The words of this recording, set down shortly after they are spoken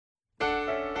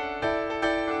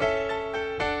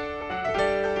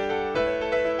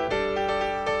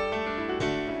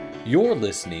You're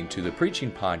listening to the preaching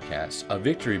podcast of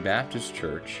Victory Baptist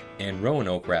Church in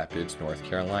Roanoke Rapids, North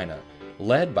Carolina,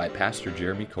 led by Pastor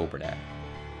Jeremy Coburnack.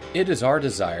 It is our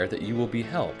desire that you will be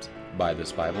helped by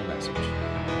this Bible message.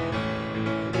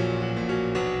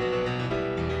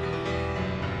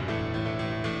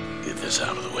 Get this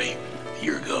out of the way. A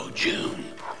year ago, June,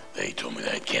 they told me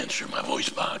that I had cancer in my voice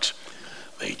box.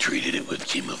 They treated it with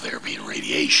chemotherapy and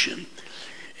radiation,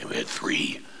 and we had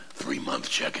three-month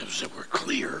checkups that were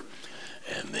clear.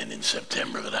 And then in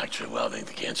September, the doctor said, well, I think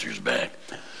the cancer is back.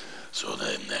 So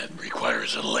then that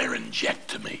requires a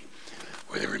laryngectomy,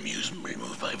 where they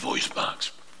remove my voice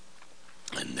box.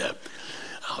 And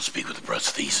I'll speak with a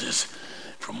prosthesis.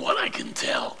 From what I can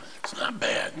tell, it's not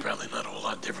bad, probably not a whole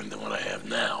lot different than what I have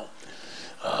now.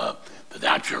 The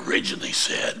doctor originally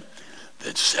said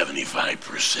that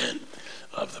 75%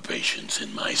 of the patients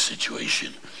in my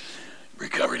situation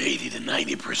recovered 80 to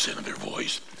 90% of their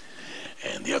voice,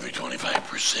 and the other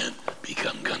 25%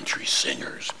 become country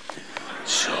singers.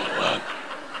 So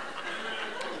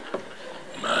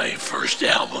my first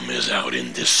album is out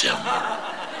in December.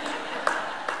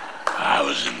 I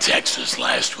was in Texas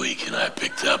last week, and I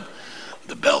picked up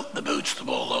the belt, the boots, the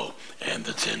bolo, and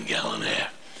the 10-gallon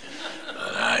hat.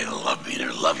 I love being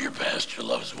here, love your pastor,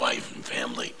 love his wife and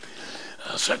family.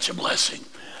 Such a blessing.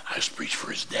 I used to preach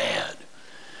for his dad.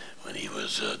 When he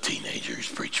was a teenager, he used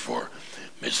to preach for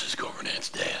Mrs. Coburnack's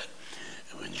dad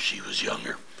when she was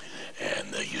younger.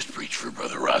 And I used to preach for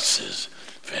Brother Russ's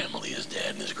family, his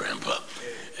dad and his grandpa.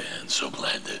 And so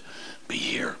glad to be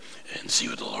here and see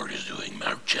what the Lord is doing.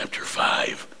 Mark chapter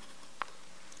 5.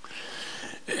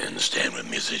 And stand with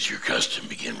me as your custom.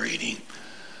 Begin reading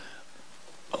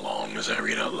along as I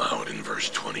read out loud in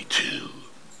verse 22.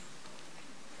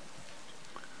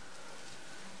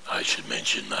 I should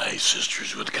mention my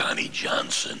sisters with Connie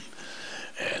Johnson,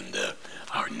 and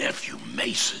our nephew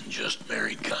Mason just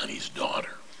married Connie's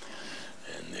daughter,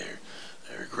 and they're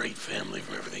a great family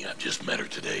from everything. I've just met her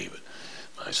today, but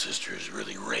my sister has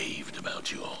really raved about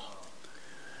you all.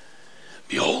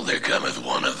 Behold, there cometh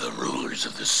one of the rulers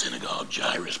of the synagogue,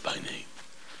 Jairus by name.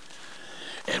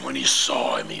 And when he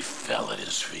saw him, he fell at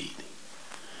his feet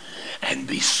and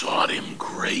besought him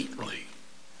greatly,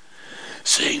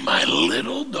 saying, my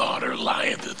little daughter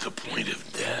lieth at the point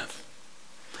of death.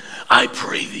 I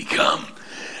pray thee, come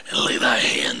and lay thy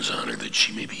hands on her, that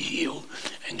she may be healed,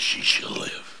 and she shall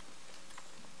live.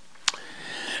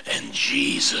 And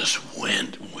Jesus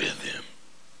went with him.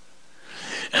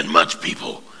 And much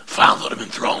people followed him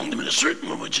and thronged him. And a certain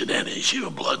one which had had an issue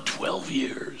of blood 12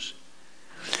 years,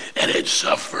 and had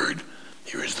suffered,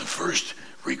 here is the first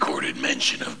recorded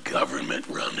mention of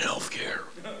government-run health care,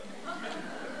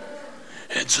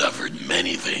 had suffered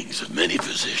many things of many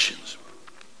physicians,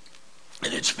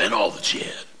 and had spent all that she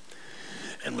had,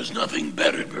 and was nothing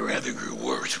bettered, but rather grew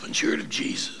worse, when she heard of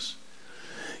Jesus,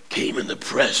 came in the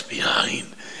press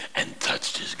behind and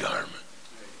touched his garment.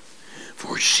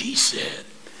 For she said,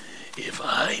 if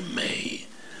I may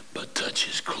but touch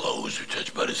his clothes, or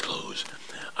touch but his clothes,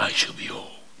 I shall be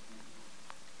whole.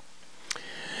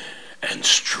 And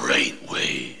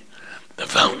straightway the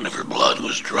fountain of her blood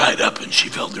was dried up, and she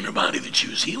felt in her body that she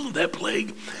was healed of that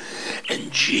plague.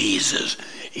 And Jesus,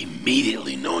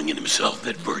 immediately knowing in himself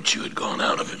that virtue had gone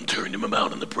out of him, turned him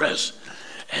about in the press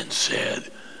and said,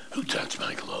 who touched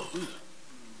my clothes?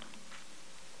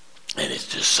 And his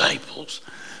disciples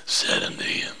said unto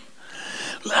him,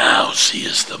 thou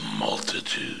seest the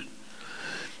multitude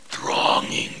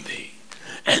thronging thee,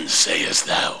 and sayest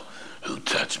thou, who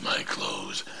touched my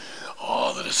clothes?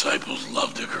 All the disciples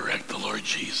loved to correct the Lord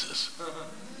Jesus.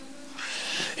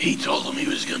 He told them he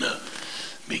was going to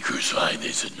be crucified. They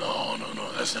said, no,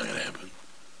 that's not going to happen.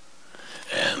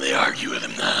 And they argue with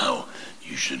him now.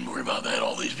 You shouldn't worry about that.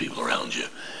 All these people around you.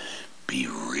 Be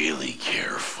really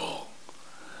careful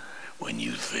when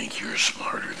you think you're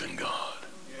smarter than God.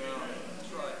 Yeah,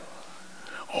 that's right.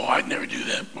 Oh, I'd never do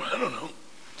that. Well, I don't know.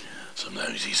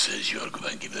 Sometimes he says you ought to go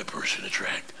back and give that person a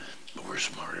tract, but we're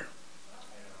smarter.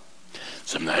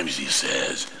 Sometimes he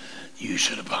says, you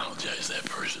should apologize to that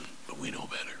person, but we know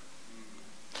better.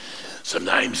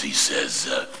 Sometimes he says,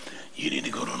 you need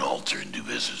to go to an altar and do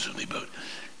business with me, but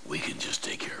we can just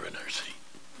take care of it in our seat.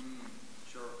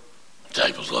 Sure.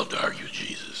 Disciples love to argue with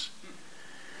Jesus.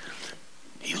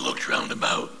 He looked round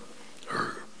about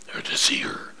her, or to see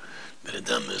her that had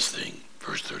done this thing.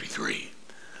 Verse 33.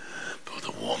 But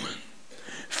the woman,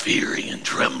 fearing and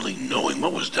trembling, knowing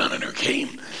what was done in her,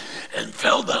 came and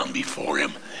fell down before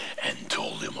him and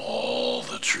told him all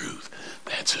the truth.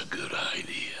 That's a good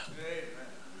idea. Amen.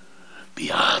 Be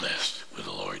honest with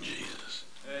the Lord Jesus.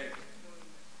 Amen.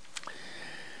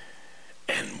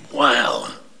 And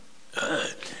while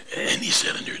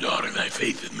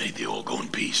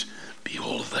peace,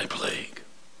 behold thy plague.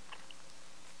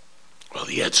 While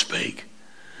he yet spake,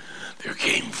 there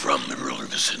came from the ruler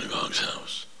of the synagogue's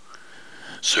house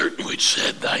certain which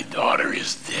said, thy daughter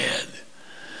is dead.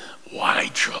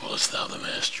 Why troublest thou the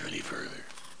master any further?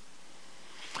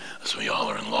 Some of y'all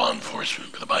are in law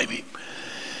enforcement. Brother Bybee,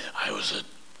 I was a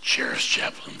sheriff's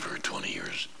chaplain for 20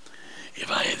 years.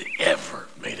 If I had ever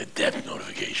made a death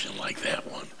notification like that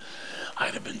one,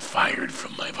 I'd have been fired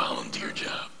from my volunteer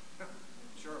job.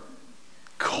 Sure.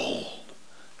 Cold,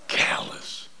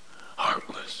 callous,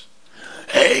 heartless.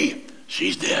 Hey,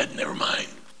 she's dead, never mind.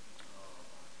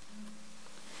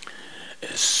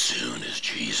 As soon as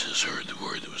Jesus heard the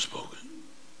word that was spoken,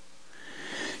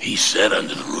 he said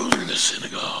unto the ruler of the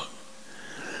synagogue,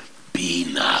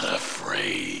 be not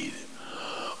afraid,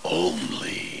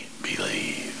 only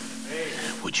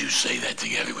believe. Would you say that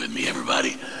together with me,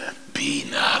 everybody? Be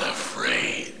not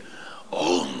afraid,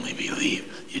 only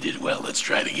believe. You did well. Let's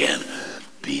try it again.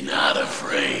 Be not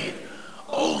afraid,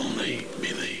 only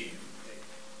believe.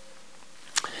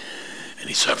 And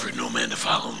he suffered no man to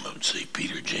follow him, but say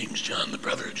Peter, James, John, the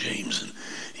brother of James. And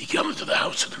he cometh to the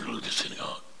house of the ruler of the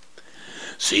synagogue,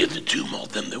 seeth the tumult,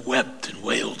 them that wept and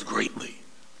wailed greatly.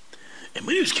 And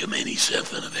when he was come in, he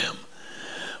saith unto them,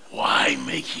 why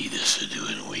make ye this ado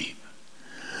and weep?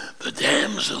 The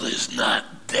damsel is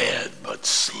not dead, but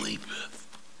sleepeth.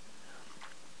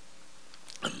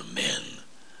 And the men,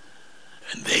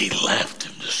 and they laughed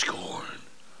him to scorn.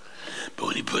 But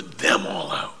when he put them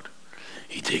all out,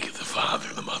 he taketh the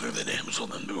father, the mother, the damsel,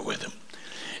 and them that were with him,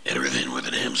 entereth in where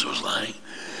the damsel was lying,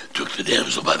 took the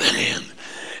damsel by the hand,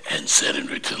 and said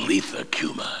unto her, Talitha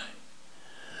cumi,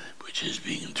 which is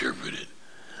being interpreted,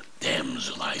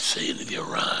 damsel, I say unto thee,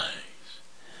 arise.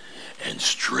 And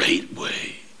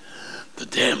straightway the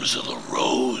damsel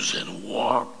arose and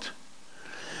walked,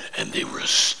 and they were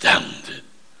astounded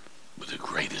with a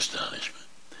great astonishment.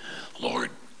 Lord,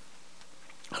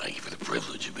 I thank you for the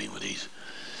privilege of being with these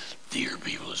dear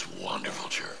people, this wonderful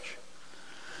church.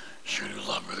 Sure do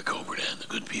love Brother Cobert and the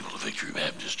good people of Victory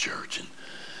Baptist Church, and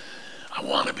I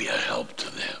want to be a help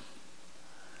to them,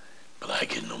 but I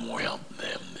can no more help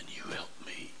them than you help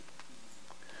me.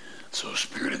 So,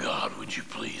 Spirit of God, would you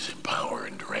please empower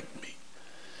and direct me,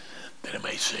 that I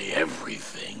may say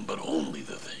everything but only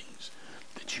the things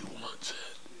that you want said.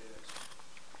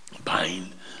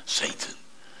 Bind Satan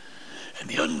and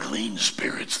the unclean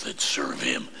spirits that serve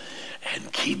him,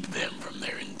 and keep them from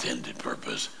their intended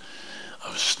purpose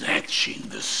of snatching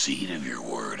the seed of your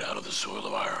word out of the soil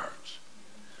of our hearts.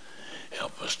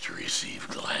 Help us to receive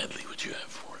gladly what you have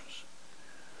for us,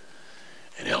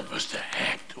 and help us to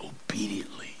act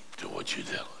obediently to what you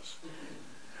tell us.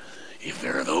 If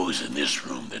there are those in this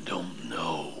room that don't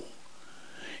know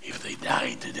if they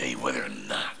died today, whether or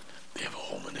not they have a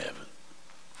home in heaven,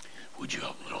 would you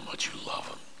help them know how much you love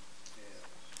them?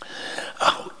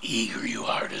 How eager you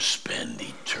are to spend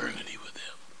eternity with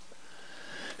them,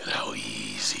 and how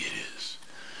easy it is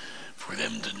for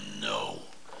them to know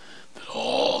that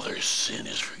all their sin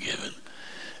is forgiven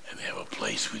and they have a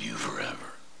place with you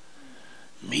forever.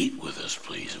 Meet with us,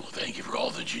 please, and we'll thank you for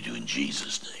all that you do in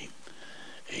Jesus' name.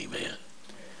 Amen.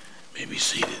 May be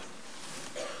seated.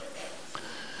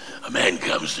 A man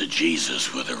comes to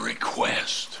Jesus with a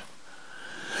request.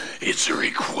 It's a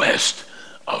request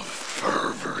of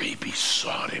fervor. He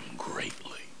besought him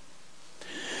greatly.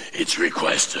 It's a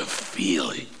request of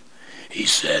feeling. He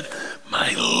said,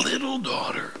 my little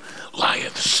daughter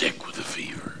lieth sick with a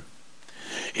fever.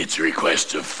 It's a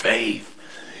request of faith.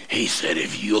 He said,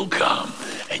 if you'll come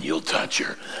and you'll touch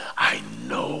her, I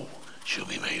know she'll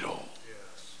be made whole.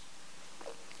 Yes.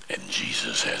 And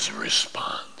Jesus has a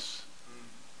response.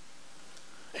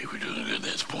 Hey, we're doing good.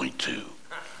 That's point 2.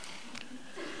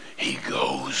 He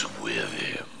goes with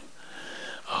him.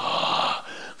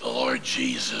 The Lord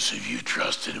Jesus, if you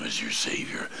trusted him as your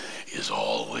Savior, is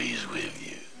always with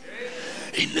you.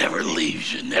 He never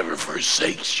leaves you, never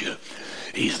forsakes you.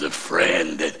 He's the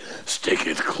friend that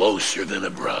sticketh closer than a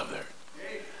brother.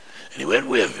 And he went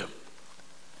with him.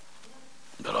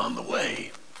 But on the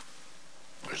way,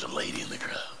 there's a lady in the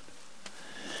crowd.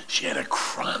 She had a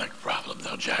chronic problem.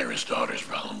 Now, Jairus' daughter's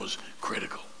problem was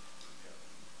critical,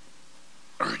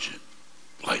 urgent,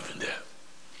 life and death.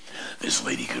 This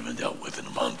lady could have been dealt with in a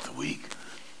month, a week,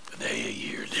 a day, a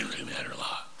year. It didn't really matter a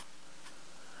lot.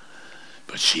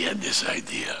 But she had this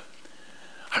idea.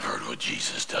 I've heard what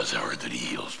Jesus does. I've heard that he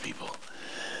heals people.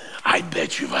 I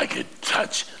bet you if I could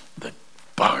touch the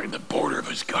border of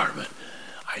his garment,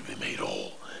 I'd be made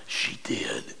whole. She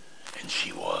did, and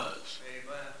she was.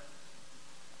 Amen.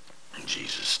 And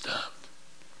Jesus stopped.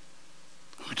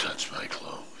 Who touched my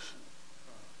clothes?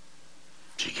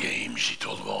 She came, she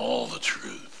told him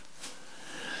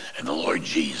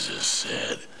Jesus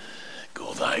said,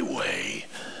 go thy way,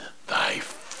 thy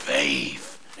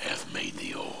faith hath made thee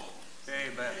whole.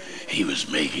 Amen. He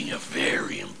was making a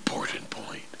very important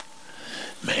point.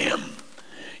 Ma'am,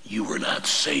 you were not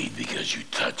saved because you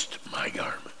touched my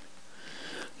garment.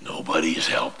 Nobody is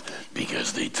helped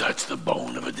because they touched the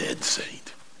bone of a dead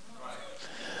saint.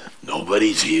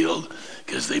 Nobody's healed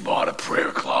because they bought a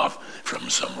prayer cloth from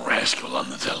some rascal on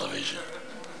the television.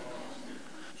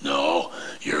 No,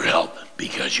 you're helped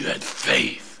because you had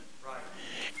faith.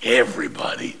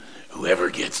 Everybody who ever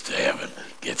gets to heaven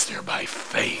gets there by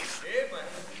faith.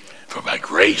 For by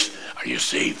grace are you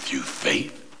saved through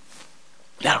faith.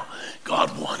 Now,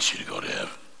 God wants you to go to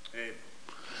heaven.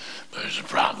 But there's a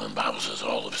problem. The Bible says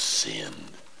all have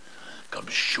sinned, come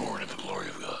short of the glory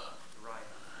of God.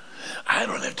 I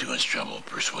don't have too much trouble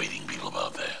persuading people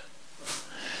about that.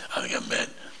 I think I've met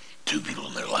 2 people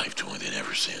in their life told me they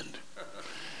never sinned.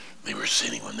 They were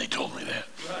sinning when they told me that.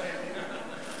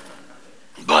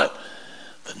 But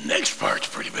the next part's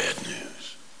pretty bad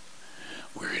news.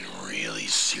 We're in really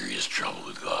serious trouble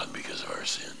with God because of our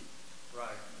sin.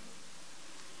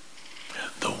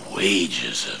 The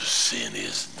wages of sin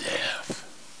is death.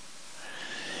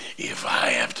 If I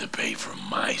have to pay for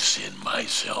my sin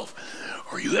myself,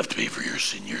 or you have to pay for your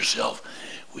sin yourself,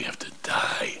 we have to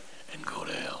die and go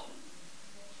to hell.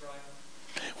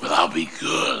 Well, I'll be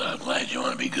good. I'm glad you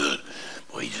want to be good.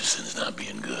 Wages of sin is not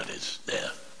being good. It's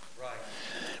death.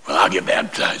 Well, I'll get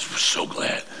baptized. We're so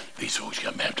glad. These folks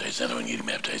got baptized. Another one getting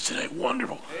baptized tonight.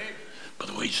 Wonderful. But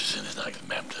the wages of sin is not getting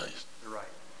baptized.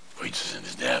 Wages of sin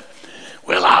is death.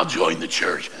 Well, I'll join the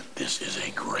church. This is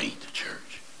a great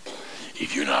church.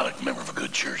 If you're not a member of a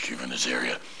good church, you're in this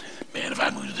area, man, if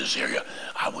I moved to this area,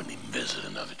 I wouldn't even visit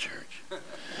another church.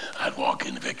 I'd walk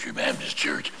into Victory Baptist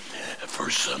Church the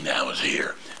first Sunday I was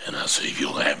here, and I'd say, if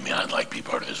you'll have me, I'd like to be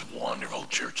part of this wonderful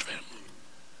church family.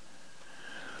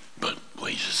 But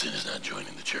wages of sin is not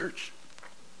joining the church.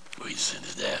 Wages of sin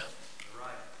is death.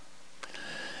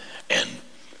 And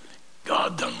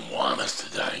God doesn't want us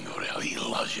to die and go to hell. He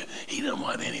loves you. He doesn't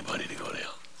want anybody to go to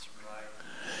hell.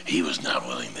 He was not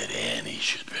willing that any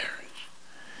should perish.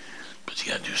 But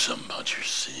you got to do something about your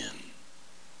sin.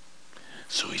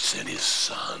 So he sent his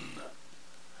son,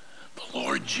 the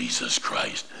Lord Jesus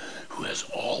Christ, who has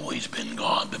always been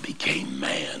God but became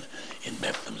man in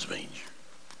Bethlehem's manger.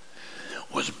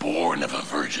 Was born of a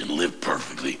virgin, lived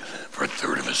perfectly for a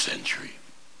third of a century.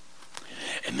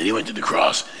 And then he went to the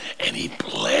cross and he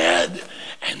bled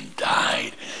and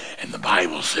died. And the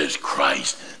Bible says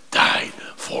Christ died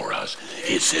for us.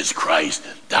 It says Christ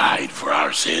died for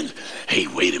our sins. Hey,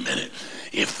 wait a minute.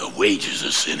 If the wages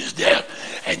of sin is death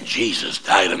and Jesus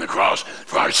died on the cross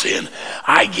for our sin,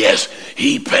 I guess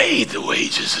he paid the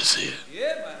wages of sin.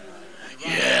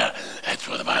 Yeah, that's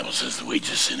what the Bible says. The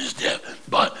wages of sin is death.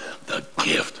 But the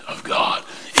gift of God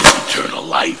is eternal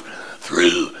life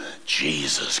through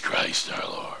Jesus Christ our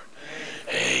Lord.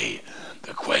 Hey,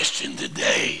 the question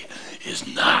today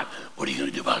is not what are you going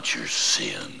to do about your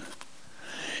sin.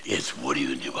 It's what are you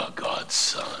going to do about God's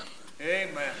Son.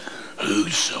 Amen.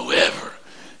 Whosoever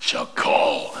shall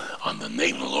call on the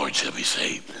name of the Lord shall be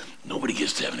saved. Nobody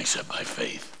gets to heaven except by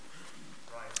faith.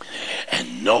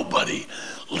 And nobody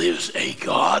lives a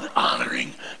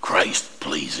God-honoring,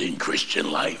 Christ-pleasing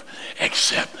Christian life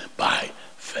except by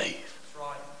faith.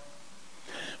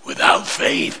 Without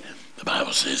faith, the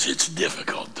Bible says it's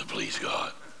difficult to please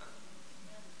God.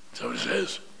 So it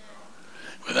says.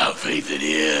 Without faith, it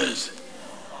is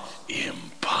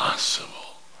impossible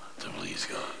to please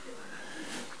God.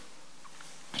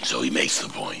 So he makes the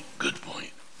point, good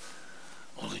point.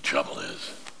 Only trouble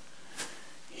is,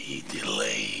 he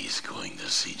delays going to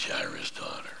see Jairus'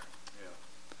 daughter.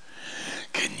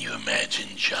 Can you imagine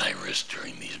Jairus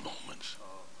during these moments?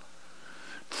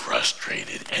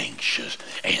 Frustrated, anxious,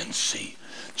 antsy,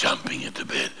 jumping into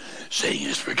bed, saying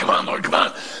this prayer, come on, Lord, come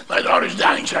on. My daughter's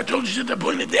dying, so I told you she's at the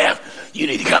point of death. You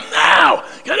need to come now.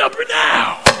 You got to help her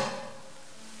now.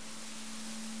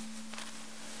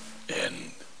 And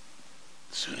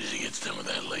as soon as he gets done with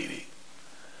that lady,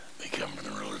 they come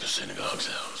from the ruler of the synagogue's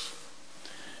house,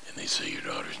 and they say, your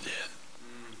daughter's dead.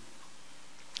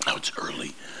 Now it's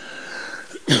early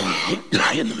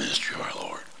in the ministry of our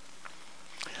Lord.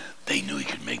 They knew he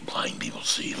could make blind people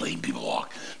see, lame people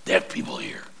walk, deaf people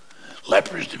hear,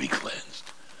 lepers to be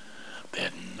cleansed. They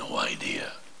had no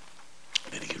idea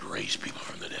that he could raise people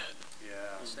from the dead.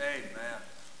 Yes, amen.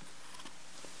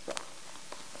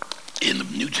 In the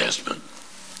New Testament,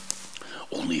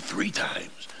 only 3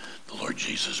 times the Lord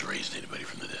Jesus raised anybody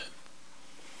from the dead.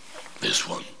 This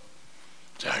one,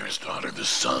 Jairus' daughter, the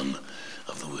son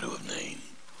of the widow of Nain,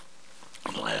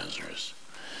 and Lazarus.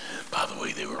 By the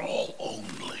way, they were all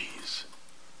onlys.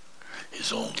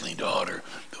 His only daughter,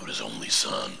 his only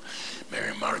son, Mary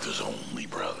and Martha's only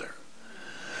brother.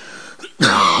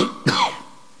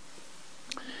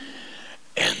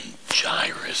 And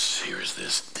Jairus hears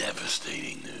this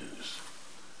devastating news.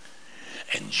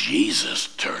 And Jesus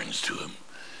turns to him.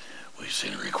 We've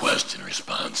seen a request and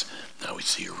response. Now we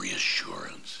see a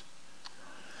reassurance.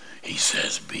 He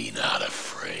says, be not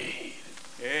afraid.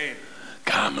 Amen.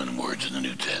 Common words in the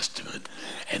New Testament.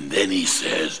 And then he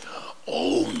says,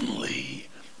 only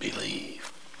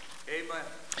believe. Amen.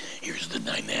 Here's the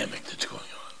dynamic that's going on.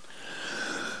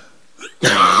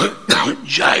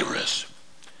 Jairus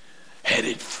had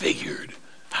it figured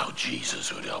how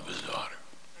Jesus would help his daughter.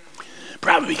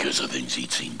 Probably because of things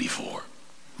he'd seen before,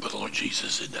 but the Lord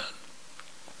Jesus had done.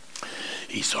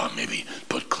 He saw him maybe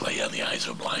put clay on the eyes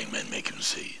of blind men, make him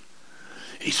see.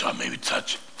 He saw him maybe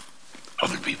touch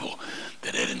other people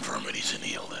that had infirmities and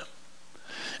heal them.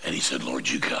 And he said, Lord,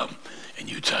 you come and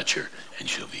you touch her and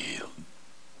she'll be healed.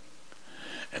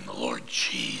 And the Lord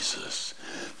Jesus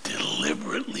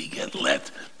deliberately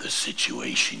let the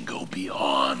situation go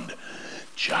beyond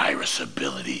Jairus'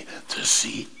 ability to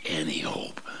see any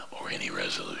hope or any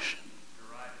resolution.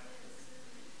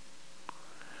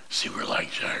 See, we're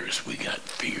like Jairus. We got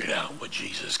figured out what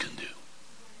Jesus can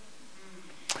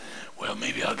do. Well,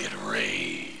 maybe I'll get a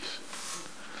raise.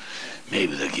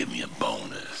 Maybe they'll give me a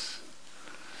bonus.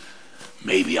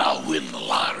 Maybe I'll win the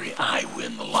lottery. I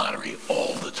win the lottery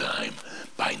all the time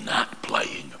by not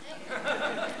playing.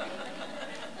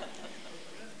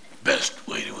 Best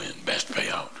way to win, best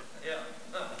payout.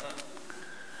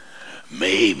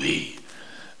 Maybe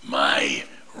my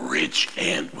rich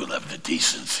aunt will have the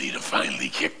decency to finally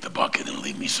kick the bucket and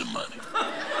leave me some money.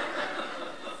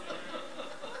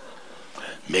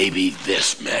 Maybe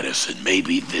this medicine,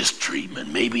 maybe this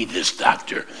treatment, maybe this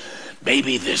doctor,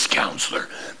 maybe this counselor,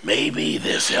 maybe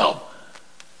this help.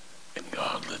 And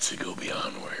God lets it go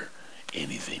beyond where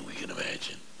anything we can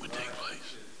imagine would take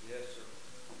place.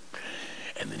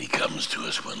 And then he comes to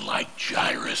us when, like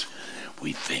Jairus,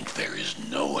 we think there is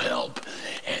no help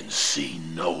and see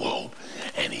no hope.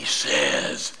 And he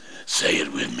says, say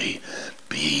it with me,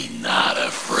 be not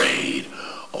afraid,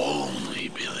 only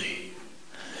believe.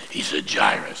 He said,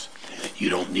 Jairus, you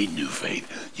don't need new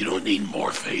faith. You don't need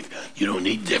more faith. You don't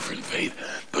need different faith.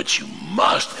 But you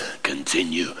must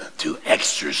continue to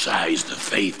exercise the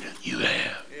faith you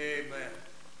have. Amen.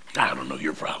 I don't know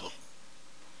your problem.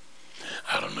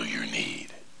 I don't know your need.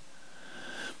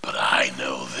 But I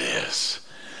know this.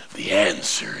 The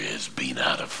answer is be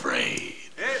not afraid.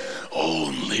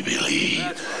 Only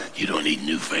believe. You don't need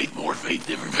new faith, more faith,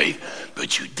 different faith,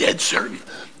 but you dead certain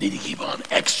need to keep on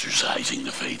exercising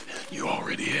the faith you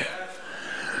already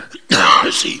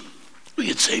have. See, we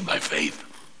get saved by faith,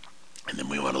 and then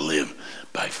we want to live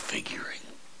by figuring,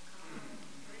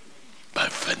 by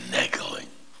finagling,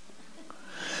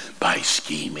 by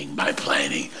scheming, by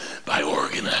planning, by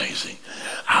organizing.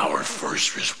 Our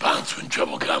first response when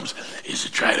trouble comes is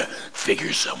to try to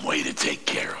figure some way to take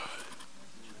care of it.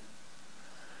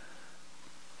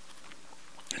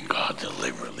 And God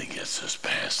deliberately gets us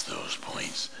past those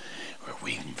points where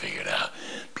we can figure it out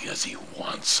because he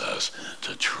wants us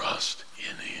to trust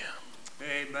in him.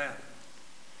 Amen.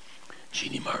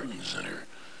 Jeannie Martins and her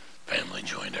family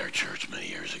joined our church many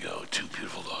years ago. 2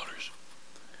 beautiful daughters.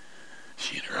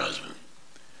 She and her husband.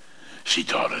 She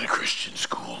taught at a Christian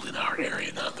school in our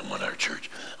area, not the one our church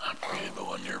operated, but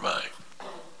one nearby.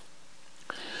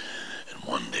 And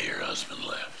one day her husband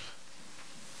left.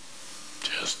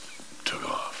 Just took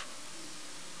off.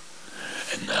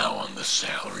 And now on the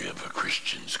salary of a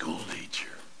Christian school teacher,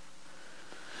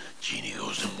 Jeannie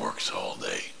goes and works all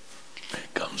day,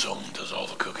 comes home, does all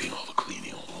the cooking, all the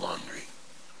cleaning, all the laundry,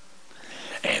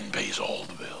 and pays all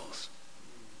the bills,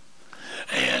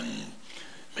 and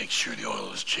makes sure the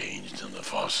oil is changed and the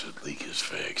faucet leak is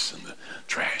fixed and the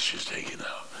trash is taken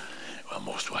out. Well,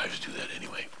 most wives do that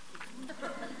anyway.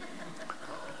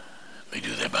 They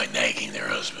do that by nagging their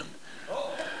husband.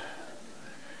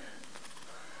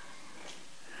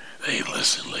 Hey,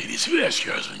 listen, ladies, if you ask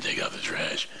your husband to take out the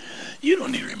trash, you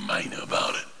don't need to remind him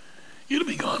about it. It'll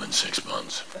be gone in 6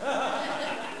 months.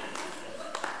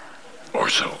 Or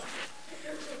so.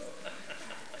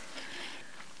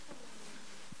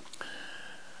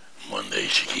 One day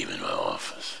she came in my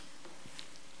office.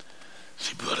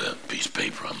 She put a piece of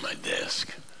paper on my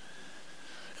desk.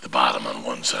 At the bottom on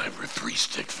one side were 3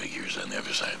 stick figures, on the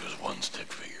other side was 1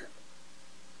 stick figure.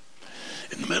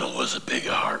 In the middle was a big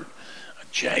heart, a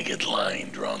jagged line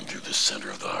drawn through the center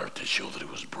of the heart to show that it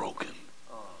was broken.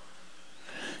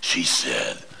 She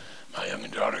said, my young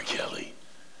daughter Kelly,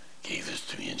 gave this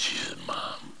to me, and she said,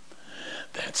 Mom,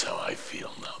 that's how I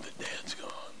feel now that Dad's gone,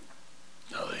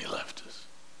 now that he left us.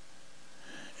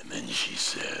 And then she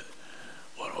said,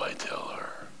 what do I tell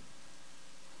her?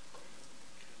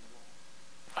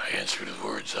 I answered with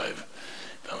words I've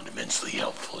found immensely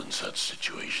helpful in such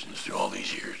situations through all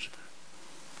these years.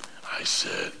 I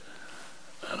said,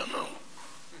 I don't know.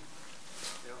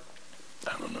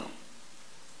 I don't know.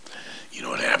 You know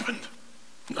what happened?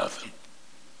 Nothing.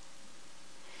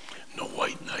 No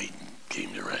white knight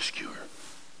came to rescue her.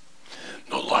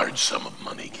 No large sum of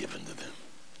money given to them.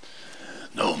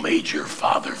 No major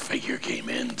father figure came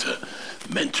in to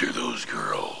mentor those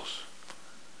girls.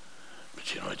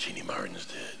 But you know what Jeannie Martins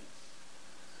did?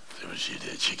 That's what she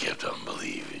did. She kept on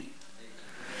believing.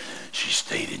 She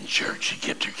stayed in church. She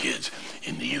kept her kids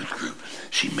in the youth group.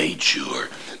 She made sure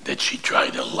that she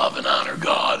tried to love and honor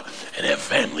God and have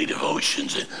family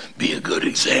devotions and be a good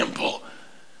example.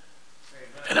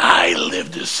 And I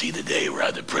lived to see the day where I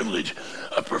had the privilege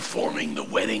of performing the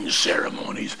wedding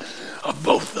ceremonies of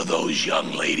both of those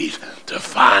young ladies to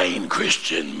fine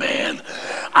Christian man.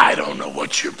 I don't know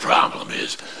what your problem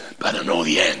is, but I know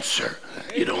the answer.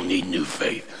 You don't need new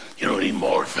faith. You don't need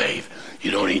more faith.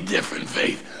 You don't need different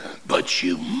faith. But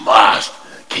you must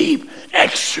keep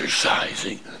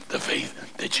exercising the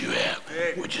faith that you have.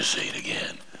 Would you say it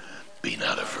again? Be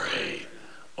not afraid,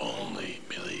 only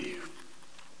believe.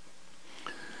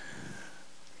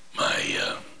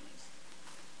 My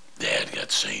dad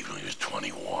got saved when he was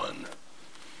 21.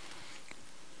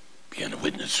 Began to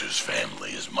witness to his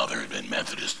family. His mother had been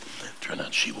Methodist. Turned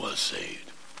out she was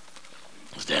saved.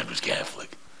 His dad was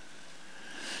Catholic.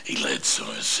 He led some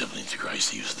of his siblings to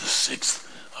Christ. He was the sixth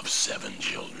of 7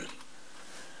 children.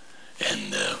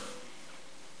 And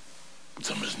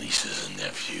some of his nieces and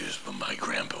nephews, but my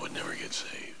grandpa would never get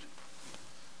saved.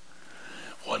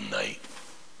 One night,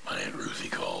 my Aunt Ruthie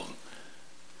called,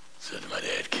 said to my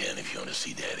dad, Ken, if you want to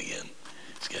see Dad again,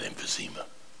 he's got emphysema.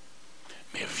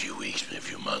 Maybe a few weeks, maybe a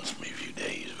few months, maybe a few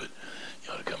days, but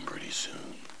you ought to come pretty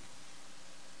soon.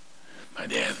 My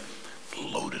dad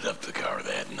loaded up the car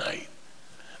that night.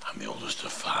 I'm the oldest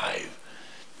of 5.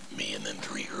 Me and then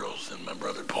 3 girls, then my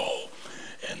brother Paul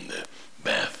and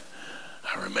Beth.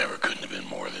 I remember couldn't have been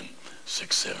more than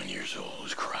 6, 7 years old,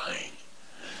 was crying.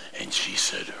 And she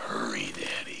said, hurry,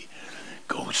 Daddy.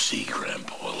 Go see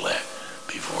Grandpa Ouelette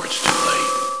before it's too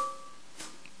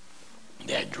late.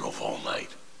 Dad drove all night.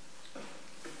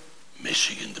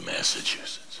 Michigan to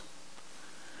Massachusetts.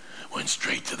 Went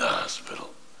straight to the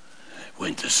hospital.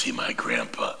 Went to see my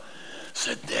grandpa.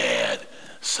 Said, Dad,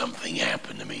 something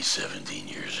happened to me 17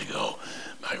 years ago.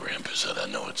 My grandpa said, I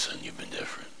know it, son, you've been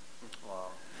different.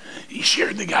 Wow. He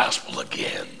shared the gospel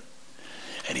again.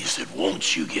 And he said,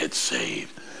 won't you get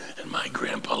saved? And my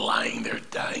grandpa, lying there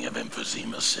dying of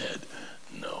emphysema, said,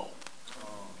 no.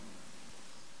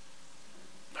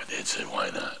 My dad said, why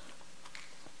not?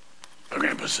 My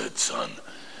grandpa said, son,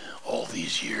 all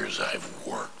these years I've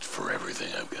worked for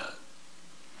everything I've got.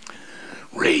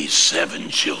 Raised 7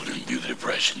 children through the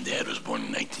Depression. Dad was born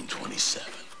in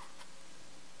 1927.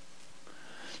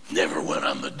 Never went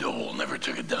on the dole, never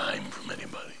took a dime from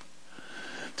anybody.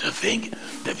 To think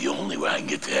that the only way I can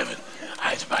get to heaven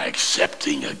is by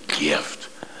accepting a gift,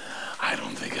 I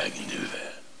don't think I can do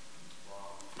that.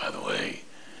 By the way,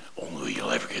 only way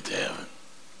you'll ever get to heaven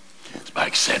is by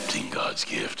accepting God's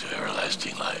gift of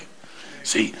everlasting life.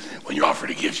 See, when you're offered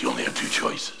a gift, you only have 2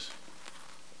 choices.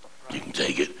 You can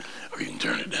take it or you can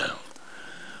turn it down.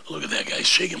 Look at that guy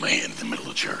shaking my hand in the middle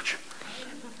of church.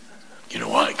 You know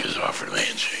why? Because I offered him a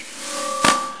handshake.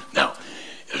 Now,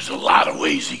 there's a lot of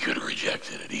ways he could have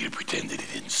rejected it. He could have pretended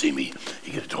he didn't see me.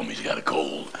 He could have told me he's got a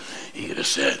cold. He could have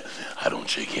said, I don't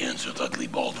shake hands with ugly,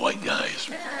 bald, white guys.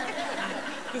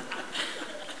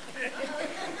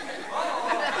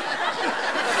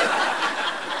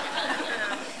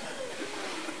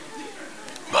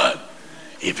 But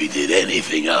if he did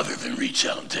anything other than reach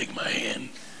out and take my hand,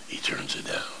 he turns it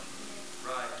down.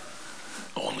 Right.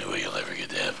 Only way you'll ever get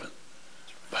to heaven,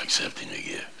 by accepting a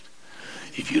gift.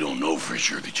 If you don't know for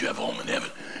sure that you have a home in heaven,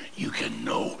 you can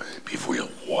know before you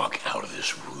walk out of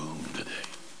this room today.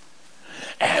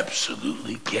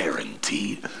 Absolutely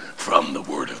guaranteed from the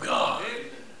Word of God.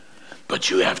 But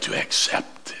you have to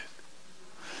accept it.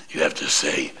 You have to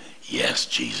say, yes,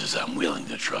 Jesus, I'm willing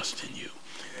to trust in you.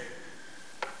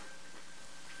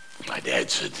 My dad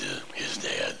said to his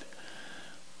dad,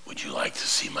 would you like to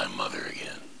see my mother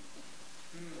again?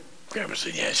 Grandpa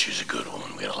said, yes, she's a good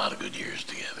woman. We had a lot of good years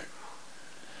together.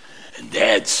 And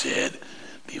Dad said,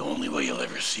 the only way you'll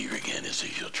ever see her again is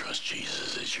if you'll trust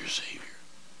Jesus as your Savior.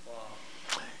 Wow.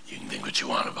 You can think what you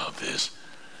want about this.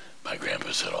 My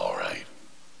grandpa said, all right.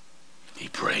 He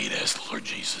prayed, asked the Lord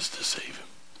Jesus to save him.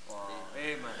 Wow.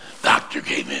 Amen. Doctor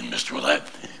came in, Mr. Ouelette,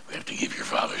 we have to give your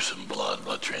father some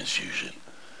blood transfusion.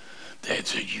 Dad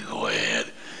said, you go ahead.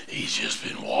 He's just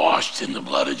been washed in the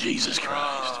blood of Jesus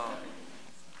Christ. Wow.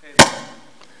 Amen.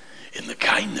 In the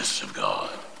kindness of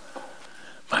God,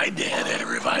 my dad had a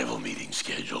revival meeting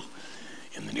scheduled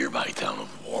in the nearby town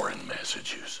of Warren,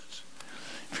 Massachusetts.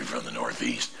 If you're from the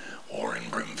Northeast, Warren,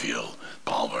 Brimfield,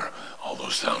 Palmer, all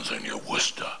those towns are near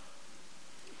Worcester.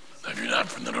 Now, if you're not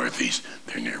from the Northeast,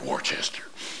 they're near Worcester.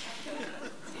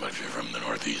 But if you're from the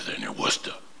Northeast, they're near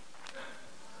Worcester.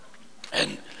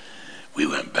 And we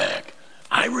went back.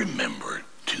 I remember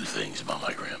two things about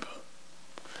my grandpa.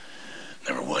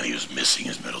 Number one, he was missing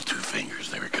his middle two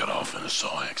fingers. They were cut off in a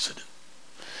saw accident.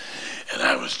 And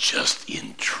I was just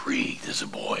intrigued as a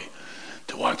boy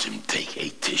to watch him take a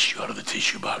tissue out of the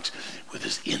tissue box with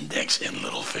his index and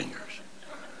little fingers.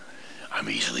 I'm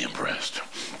easily impressed.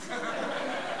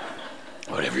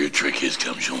 Whatever your trick is,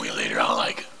 come show me later. I'll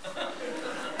like it.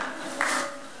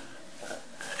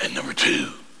 And number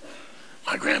two,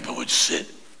 my grandpa would sit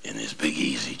in his big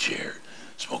easy chair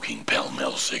smoking Pall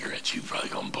Mall cigarettes. You probably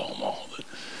call them Pall Mall, but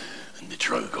in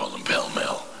Detroit we call them Pall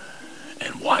Mall.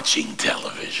 And watching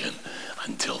television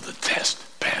until the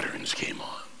test patterns came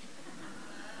on.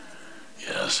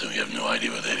 Yeah, so you have no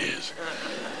idea what that is.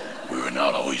 We were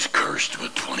not always cursed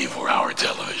with 24-hour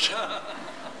television.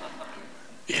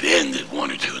 It ended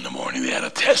 1 or 2 in the morning. They had a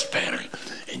test pattern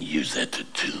and you used that to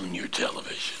tune your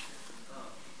television.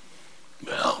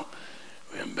 Well,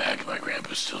 we went back. My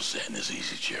grandpa still sat in his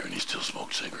easy chair and he still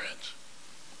smoked cigarettes.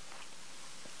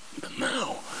 But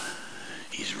now,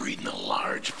 he's reading a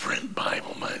large print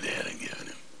Bible my dad had given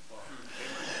him.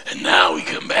 And now we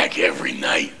come back every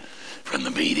night from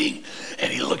the meeting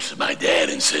and he looks at my dad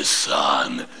and says,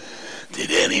 son,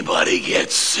 did anybody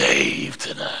get saved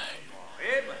tonight?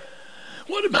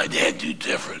 What did my dad do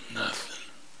different? Nothing.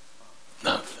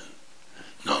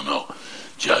 No.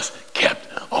 Just kept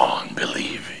on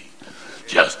believing.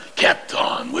 Just kept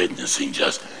on witnessing.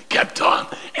 Just kept on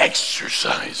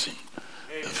exercising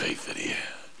the faith that he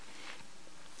had.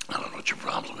 I don't know what your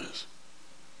problem is.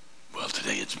 Well,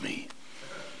 today it's me.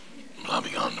 I'll be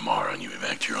gone tomorrow and you'll be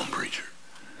back to your own preacher.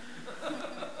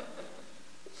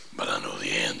 But I know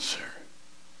the answer.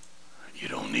 You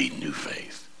don't need new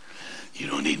faith. You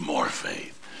don't need more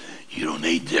faith. You don't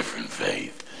need different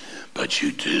faith. But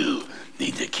you do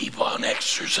need to keep on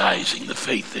exercising the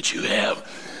faith that you have.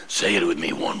 Say it with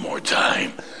me one more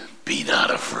time. Be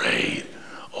not afraid,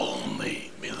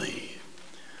 only believe.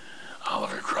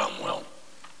 Oliver Cromwell.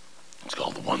 It's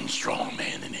called the One Strong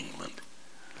Man in England.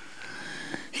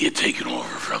 He had taken over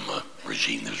from a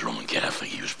regime that was Roman Catholic.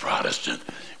 He was Protestant.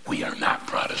 We are not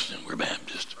Protestant. We're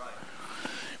Baptist.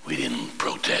 We didn't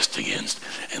protest against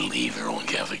and leave the Roman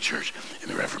Catholic Church in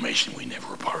the Reformation. We never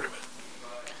were part of it.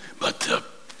 But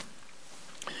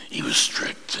he was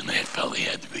strict, and they felt he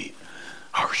had to be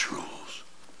harsh rules.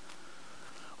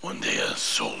 One day a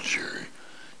soldier,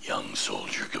 young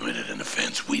soldier, committed an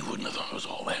offense. We wouldn't have thought it was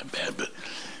all that bad, but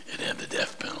it had the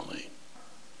death penalty.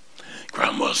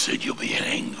 Cromwell said, you'll be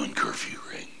hanged when curfew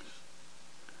rings.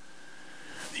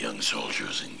 The young soldier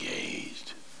was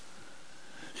engaged.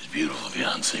 His beautiful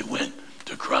fiancée went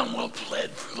to Cromwell,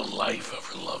 pled for the life of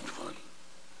her loved one.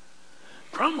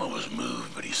 Cromwell was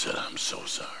moved, but he said, I'm so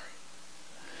sorry.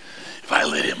 If I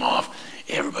let him off,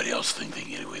 everybody else think they can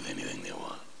get away with anything they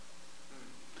want.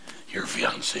 Your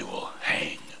fiancée will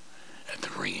hang at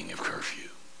the ringing of curfew.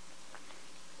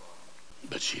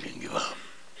 But she didn't give up.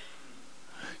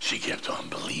 She kept on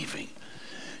believing.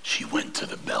 She went to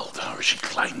the bell tower. She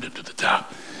climbed up to the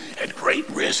top. At great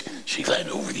risk, she climbed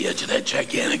over the edge of that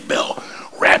gigantic bell,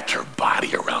 wrapped her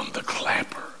body around the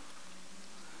clapper.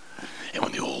 And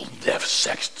when the old deaf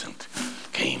sextant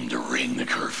came to ring the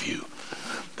curfew,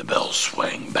 the bell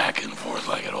swang back and forth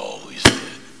like it always did.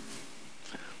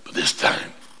 But this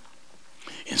time,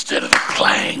 instead of the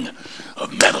clang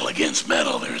of metal against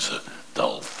metal, there's a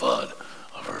dull thud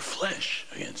of her flesh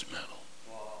against metal.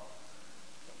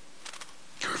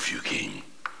 Curfew came,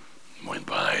 went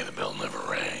by, the bell never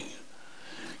rang.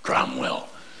 Cromwell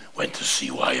went to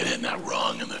see why it had not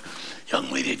rung, and the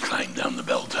young lady had climbed down the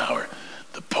bell tower.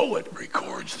 The poet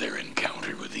records their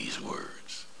encounter with these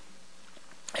words.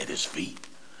 At his feet,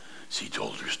 she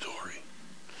told her story.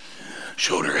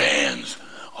 Showed her hands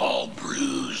all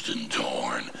bruised and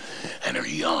torn, and her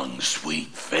young, sweet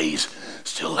face,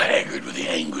 still haggard with the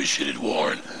anguish it had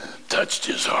worn, touched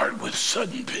his heart with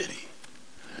sudden pity.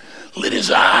 Lit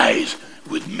his eyes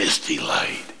with misty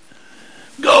light.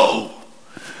 Go,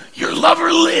 your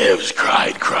lover lives,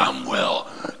 cried Cromwell.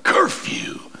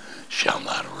 Curfew shall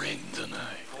not ring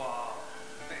tonight. Wow.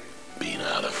 Be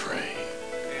not afraid.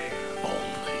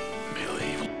 Only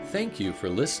believe. Thank you for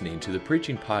listening to the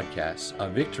preaching podcast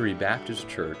of Victory Baptist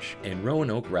Church in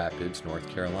Roanoke Rapids, North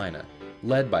Carolina,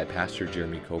 led by Pastor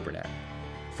Jeremy Coburnack.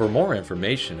 For more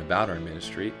information about our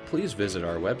ministry, please visit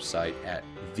our website at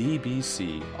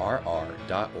vbcrr.org.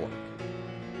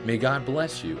 May God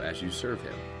bless you as you serve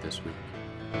Him this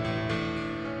week.